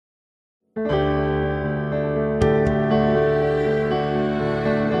This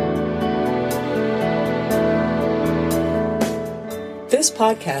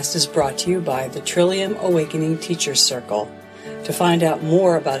podcast is brought to you by the Trillium Awakening Teachers Circle. To find out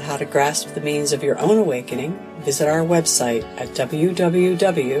more about how to grasp the means of your own awakening, visit our website at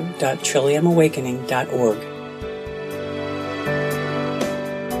www.trilliumawakening.org.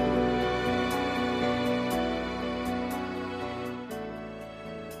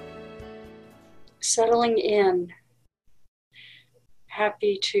 Settling in,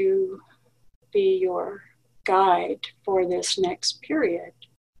 happy to be your guide for this next period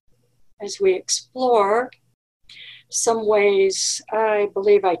as we explore some ways. I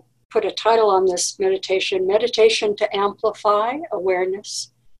believe I put a title on this meditation to amplify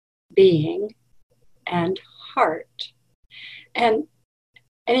awareness, being, and heart. And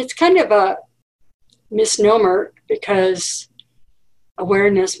it's kind of a misnomer because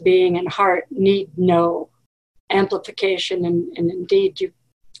awareness, being, and heart need no amplification, and indeed you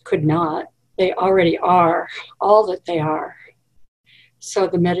could not. They already are all that they are. So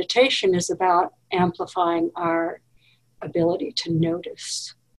the meditation is about amplifying our ability to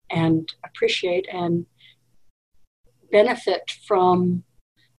notice and appreciate and benefit from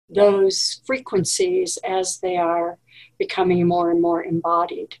those frequencies as they are becoming more and more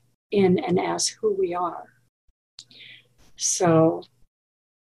embodied in and as who we are. So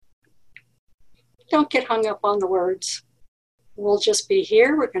don't get hung up on the words. We'll just be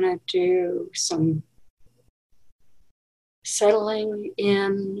here. We're going to do some settling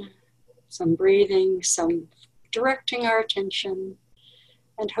in, some breathing, some directing our attention,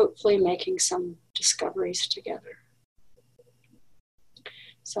 and hopefully making some discoveries together.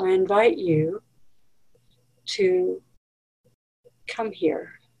 So I invite you to come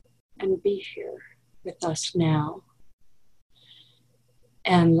here and be here with us now.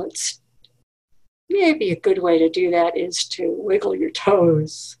 And maybe a good way to do that is to wiggle your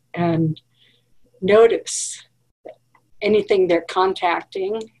toes and notice anything they're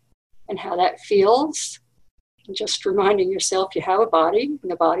contacting and how that feels. And just reminding yourself you have a body,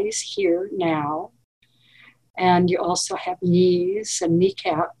 and the body's here now. And you also have knees and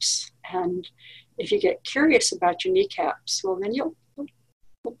kneecaps. And if you get curious about your kneecaps, well, then you'll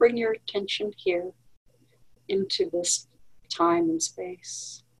bring your attention here into this time and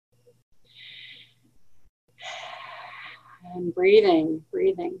space. And breathing,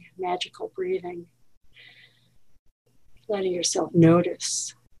 magical breathing. Letting yourself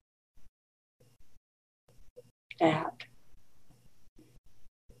notice that.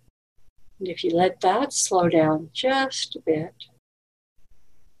 And if you let that slow down just a bit,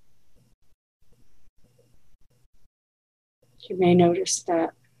 you may notice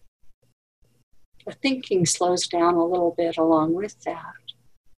that the thinking slows down a little bit along with that.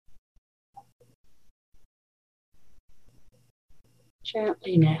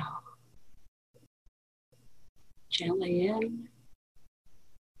 Gently now. Gently in.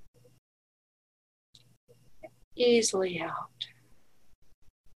 Easily out.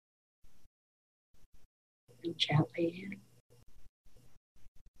 And gently in.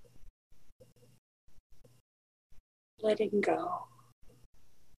 Letting go.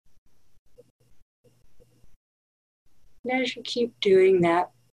 And as you keep doing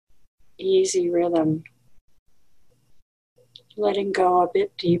that easy rhythm, letting go a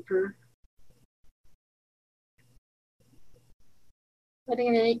bit deeper.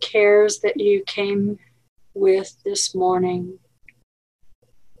 Letting any cares that you came with this morning,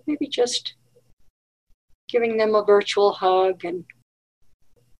 maybe just giving them a virtual hug and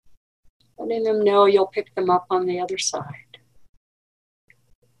letting them know you'll pick them up on the other side.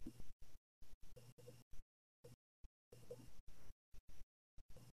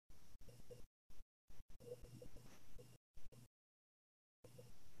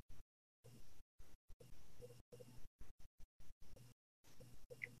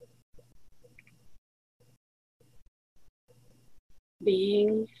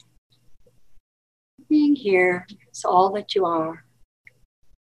 Being here is all that you are.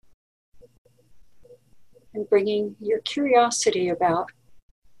 And bringing your curiosity about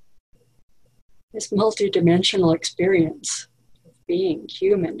this multidimensional experience of being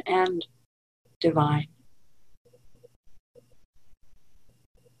human and divine.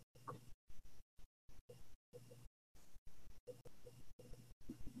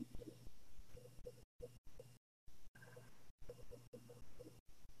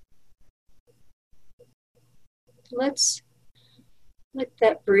 Let's let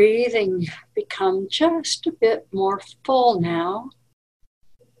that breathing become just a bit more full now.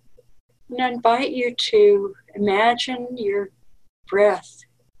 And I invite you to imagine your breath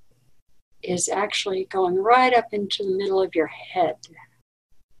is actually going right up into the middle of your head,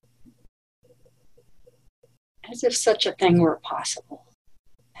 as if such a thing were possible.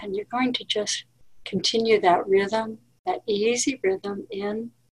 And you're going to just continue that rhythm, that easy rhythm,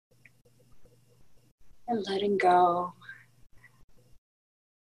 in and letting go.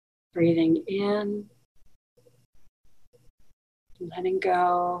 Breathing in, letting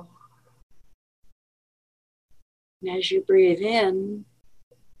go. And as you breathe in,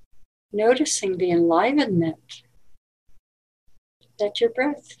 noticing the enlivenment that your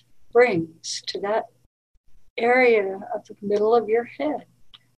breath brings to that area of the middle of your head.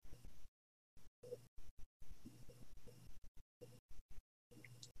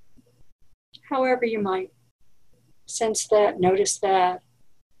 However you might sense that, notice that,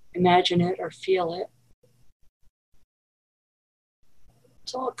 imagine it or feel it.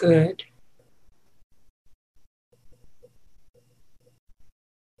 It's all good.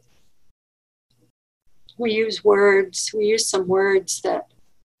 We use some words that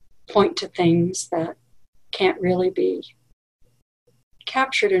point to things that can't really be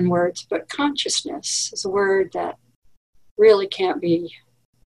captured in words, but consciousness is a word that really can't be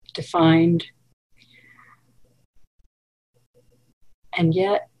defined. And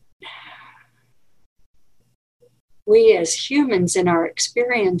yet, we as humans in our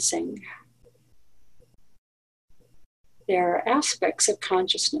experiencing, there are aspects of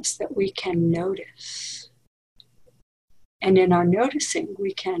consciousness that we can notice. And in our noticing,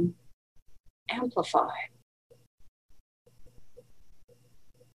 we can amplify.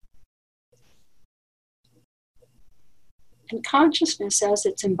 And consciousness, as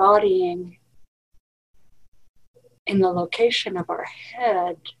it's embodying in the location of our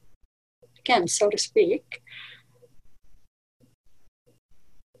head, again, so to speak,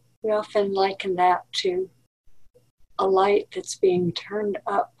 we often liken that to a light that's being turned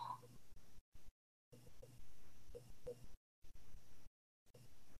up.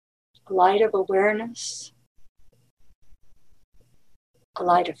 A light of awareness, a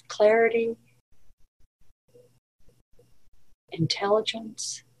light of clarity,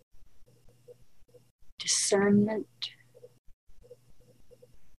 intelligence, discernment.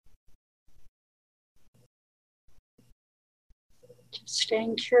 Just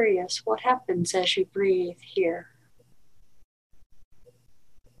staying curious, what happens as you breathe here?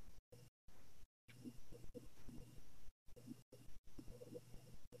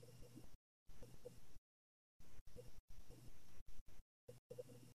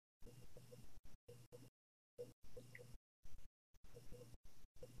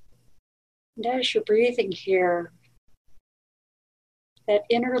 And as you're breathing here, that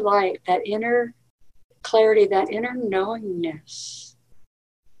inner light, that inner clarity, that inner knowingness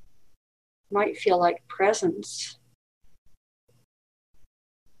might feel like presence.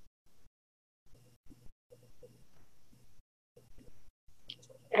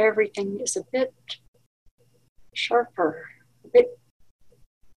 Everything is a bit sharper, a bit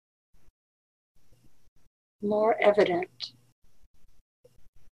more evident.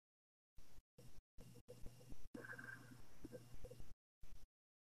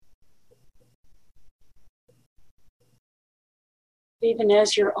 Even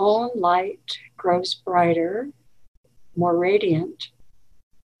as your own light grows brighter, more radiant.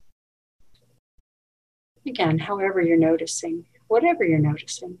 Again, however you're noticing, whatever you're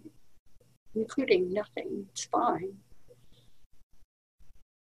noticing, including nothing, it's fine.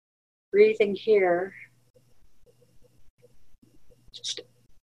 Breathing here just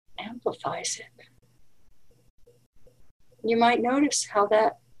amplifies it. You might notice how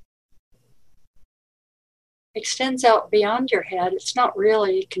that extends out beyond your head. It's not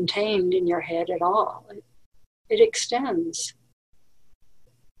really contained in your head at all. It extends,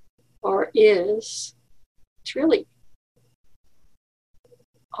 or is. It's really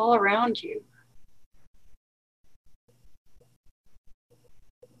all around you.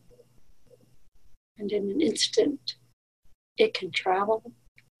 And in an instant, it can travel,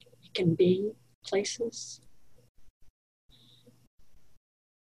 it can be places.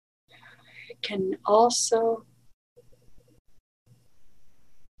 It can also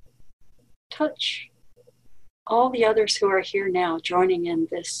touch all the others who are here now, joining in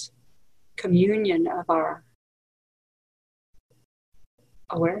this communion of our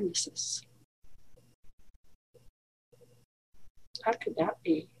awarenesses. How could that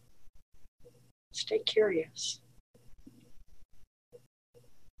be? Stay curious.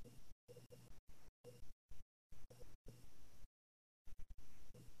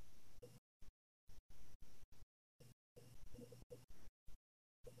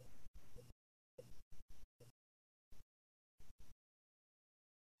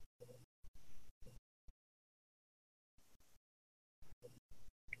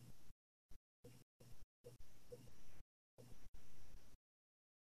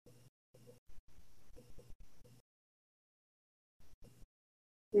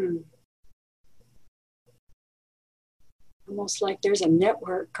 Almost like there's a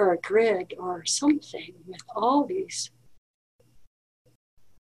network or a grid or something with all these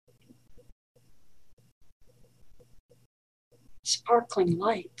sparkling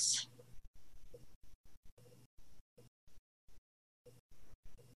lights.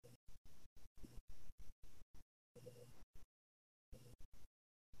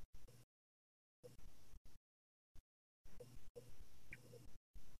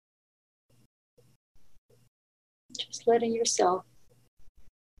 Just letting yourself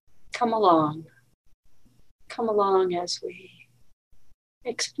come along as we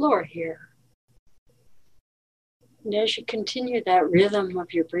explore here. And as you continue that rhythm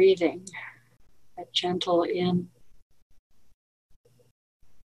of your breathing, that gentle in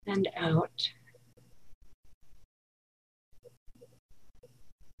and out,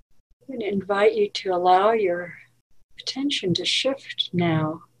 I'm going to invite you to allow your attention to shift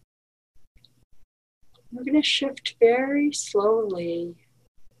now. We're going to shift very slowly.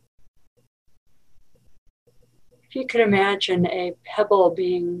 If you could imagine a pebble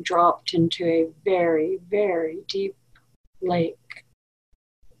being dropped into a very, very deep lake.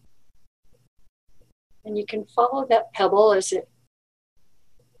 And you can follow that pebble as it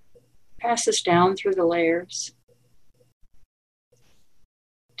passes down through the layers.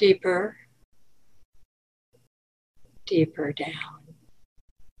 Deeper, deeper down.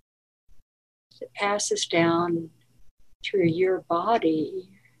 It passes down through your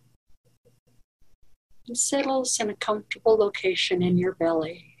body and settles in a comfortable location in your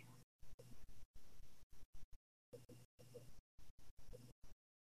belly.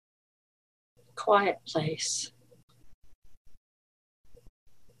 Quiet place.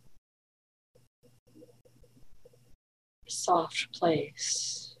 Soft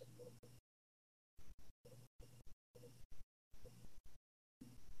place.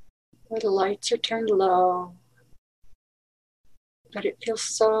 Where the lights are turned low, but it feels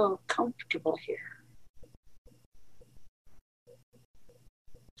so comfortable here.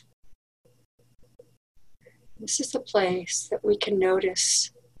 This is a place that we can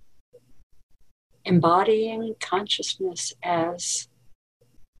notice embodying consciousness as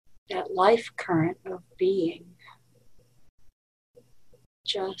that life current of being.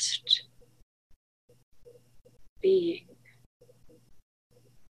 Just being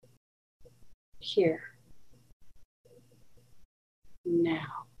here,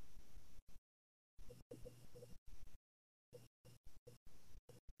 now.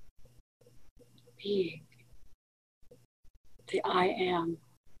 Being the I am.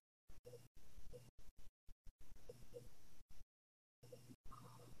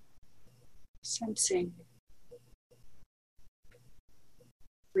 Sensing,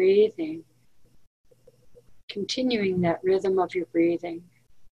 breathing, continuing that rhythm of your breathing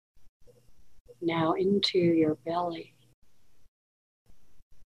now into your belly.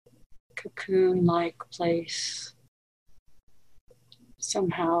 Cocoon-like place,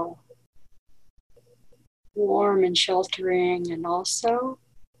 somehow warm and sheltering, and also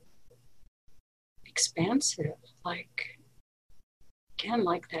expansive, like, again,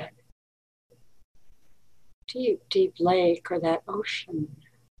 like that deep, deep lake or that ocean.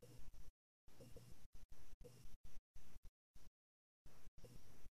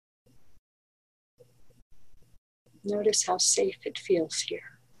 Notice how safe it feels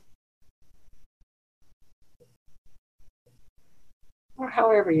here. Or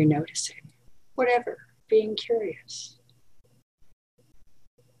however you're noticing, whatever, being curious.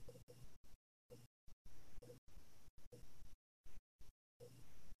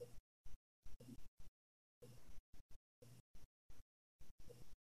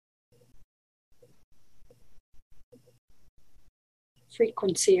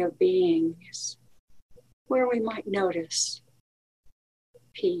 Frequency of being is where we might notice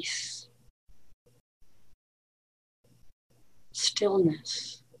peace,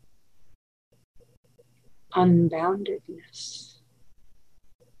 stillness, unboundedness,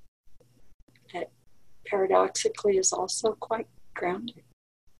 that paradoxically is also quite grounded.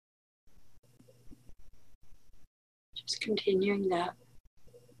 Just continuing that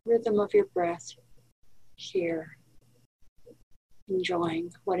rhythm of your breath here, enjoying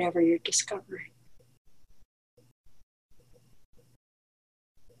whatever you're discovering.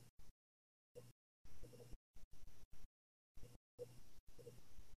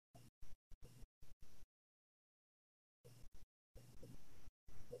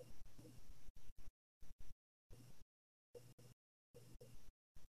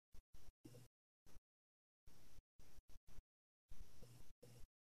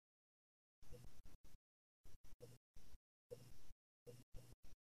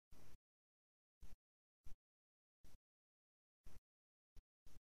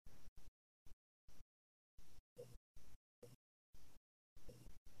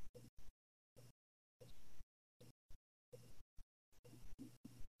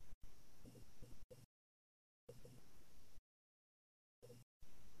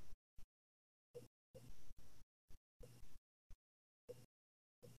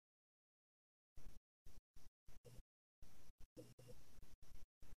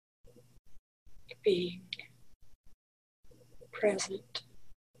 being present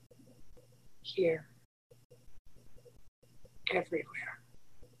here, everywhere.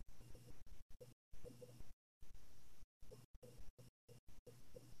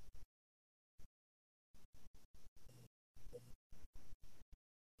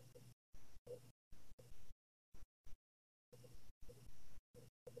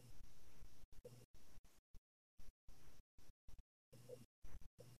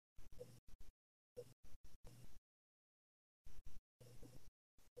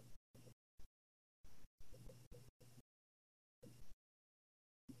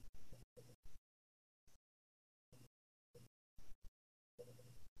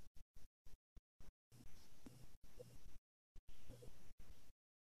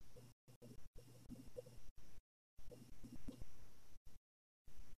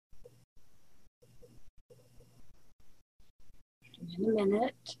 In a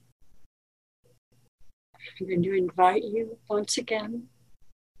minute, I'm going to invite you once again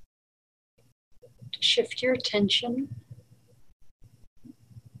to shift your attention.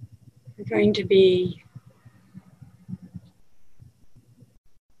 You're going to be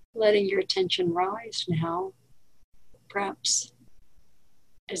letting your attention rise now, perhaps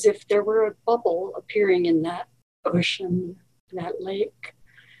as if there were a bubble appearing in that ocean, that lake.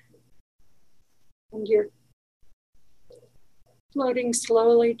 And you're floating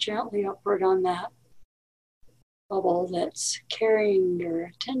slowly, gently upward on that bubble that's carrying your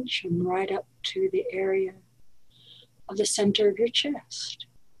attention right up to the area of the center of your chest.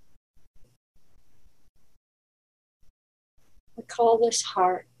 We call this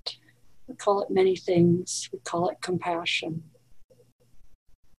heart. We call it many things. We call it compassion.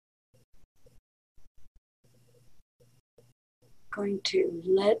 Going to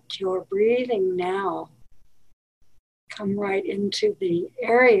let your breathing now come right into the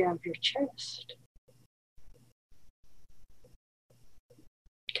area of your chest.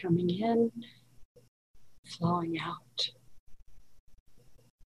 Coming in, flowing out.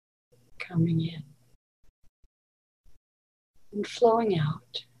 Coming in and flowing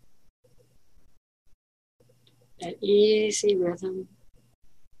out. That easy rhythm,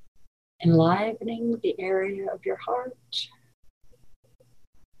 enlivening the area of your heart.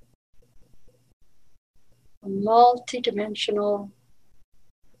 A multidimensional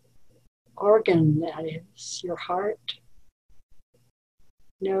organ that is, your heart,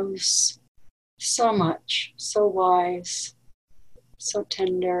 knows so much, so wise, so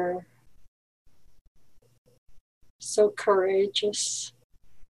tender, so courageous,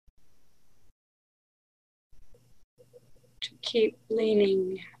 to keep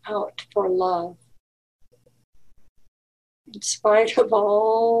leaning out for love in spite of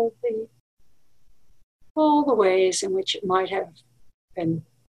all the ways in which it might have been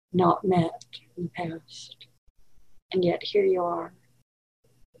not met in the past. And yet here you are,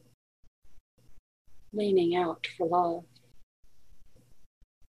 leaning out for love,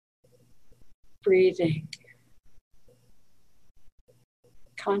 breathing,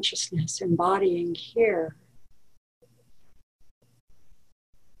 consciousness, embodying here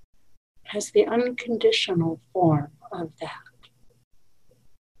as the unconditional form of that,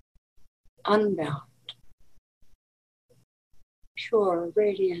 unbound, pure,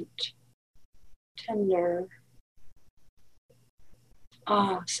 radiant, tender.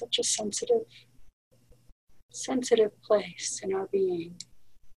 Such a sensitive place in our being.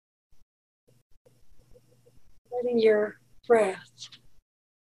 Letting your breath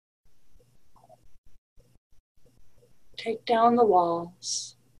take down the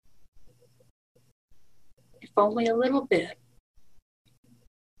walls, if only a little bit.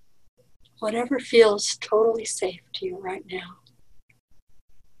 Whatever feels totally safe to you right now,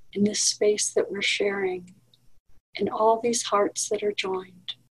 in this space that we're sharing, in all these hearts that are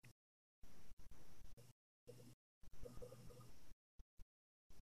joined.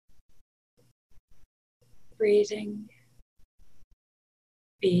 Breathing,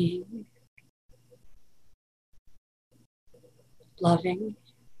 being, loving.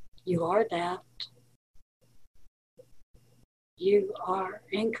 You are that. You are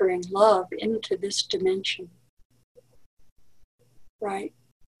anchoring love into this dimension right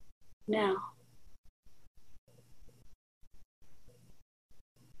now.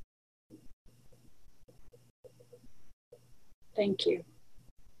 Thank you.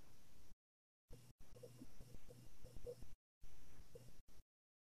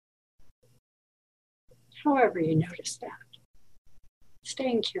 However you notice that,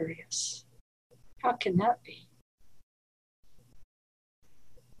 staying curious. How can that be?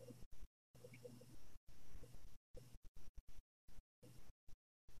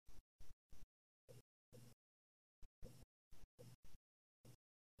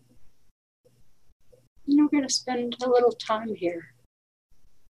 going to spend a little time here.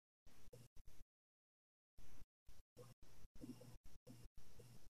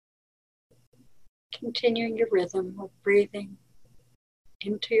 Continuing your rhythm of breathing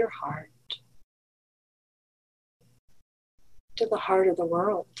into your heart, to the heart of the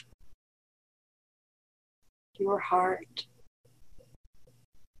world. Your heart,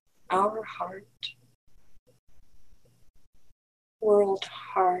 our heart, world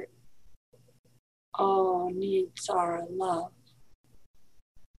heart, all needs our love.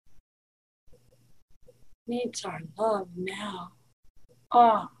 Needs our love now.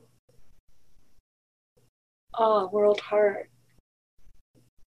 World heart.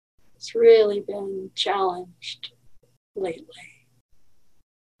 It's really been challenged lately.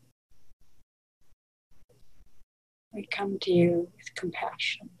 We come to you with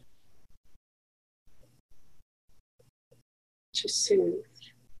compassion to soothe,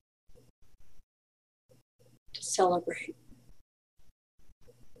 to celebrate,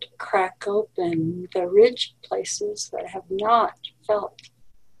 to crack open the ridged places that have not felt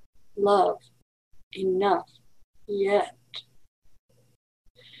love enough yet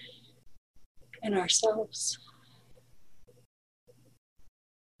in ourselves.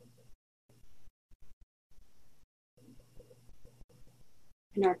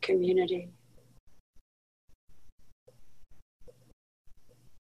 In our community.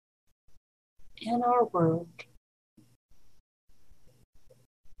 In our world.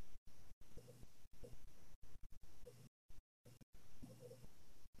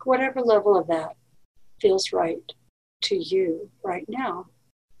 Whatever level of that feels right to you right now.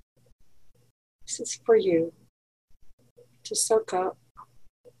 This is for you to soak up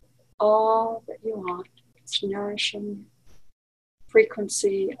all that you want. It's nourishing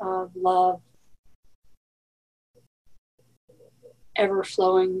frequency of love, ever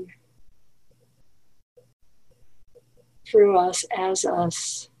flowing through us, as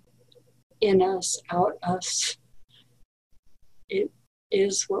us, in us, out us. It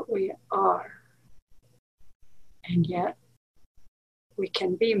is what we are. And yet, we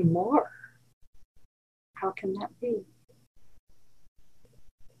can be more. How can that be?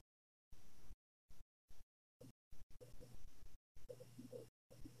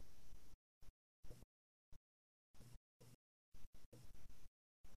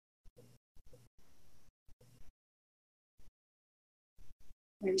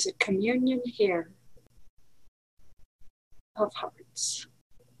 There's a communion here of hearts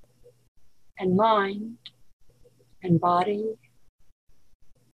and mind and body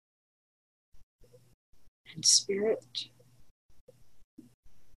and spirit.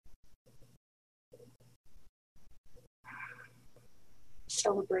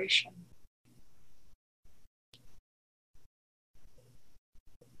 Celebration.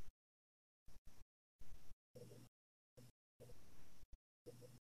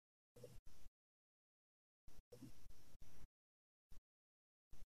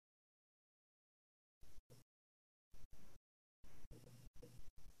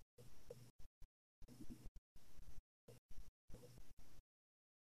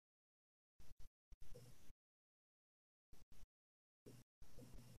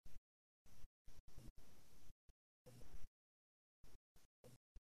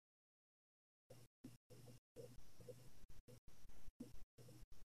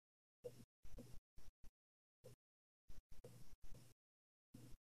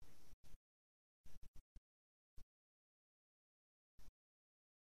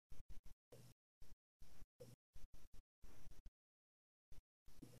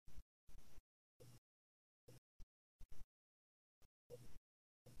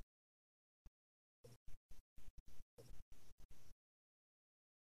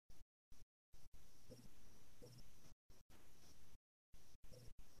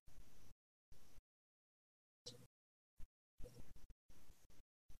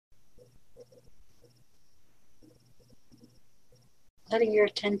 Letting your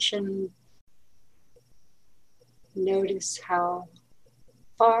attention notice how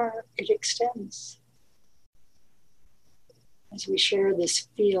far it extends as we share this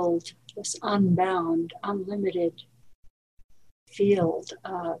field, this unbound, unlimited field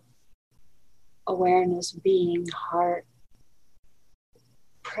of awareness, being, heart,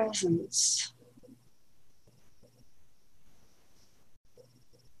 presence.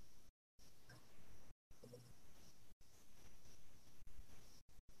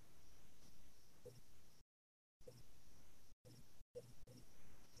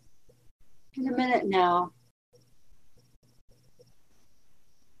 In a minute now,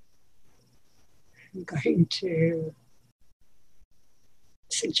 I'm going to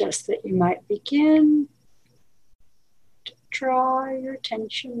suggest that you might begin draw your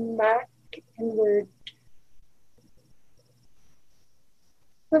attention back inward,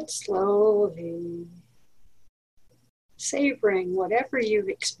 but slowly savoring whatever you've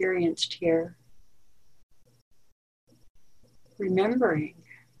experienced here, remembering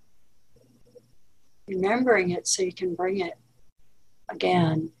it so you can bring it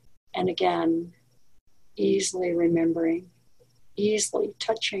again and again, easily remembering, easily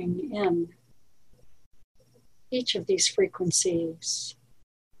touching in each of these frequencies.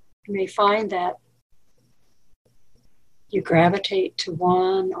 You may find that you gravitate to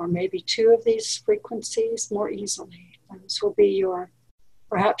one or maybe two of these frequencies more easily. Those will be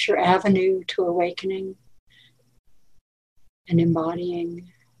perhaps your avenue to awakening and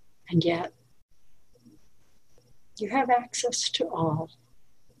embodying, and yet you have access to all.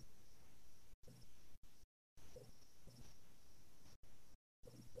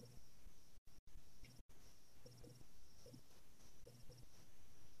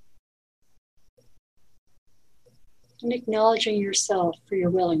 And acknowledging yourself for your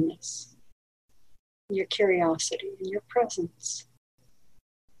willingness, your curiosity, and your presence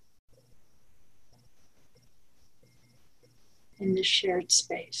in this shared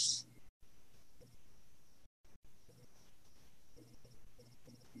space.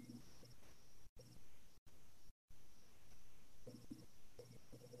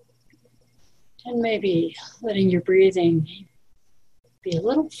 And maybe letting your breathing be a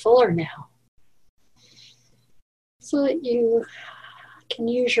little fuller now, so that you can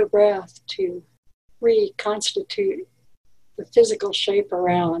use your breath to reconstitute the physical shape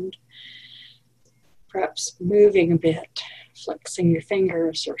around, perhaps moving a bit, flexing your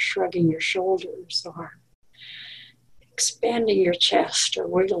fingers or shrugging your shoulders or expanding your chest or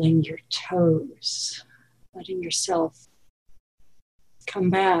wiggling your toes, letting yourself come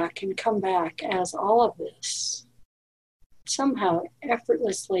back as all of this, somehow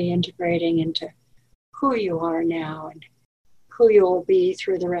effortlessly integrating into who you are now and who you will be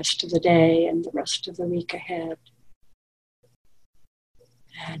through the rest of the day and the rest of the week ahead.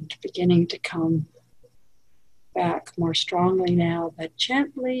 And beginning to come back more strongly now, but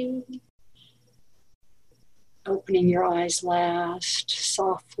gently opening your eyes last,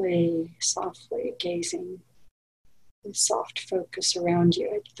 softly gazing with soft focus around you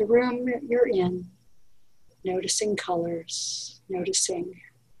at the room that you're in, noticing colors, noticing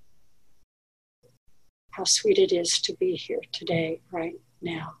how sweet it is to be here today, right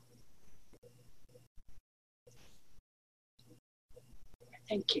now.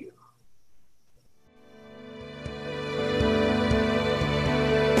 Thank you.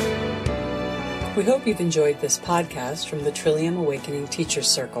 We hope you've enjoyed this podcast from the Trillium Awakening Teacher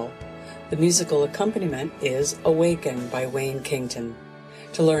Circle. The musical accompaniment is Awaken by Wayne Kington.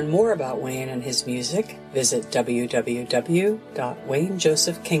 To learn more about Wayne and his music, visit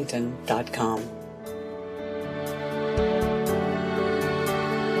www.waynejosephkington.com.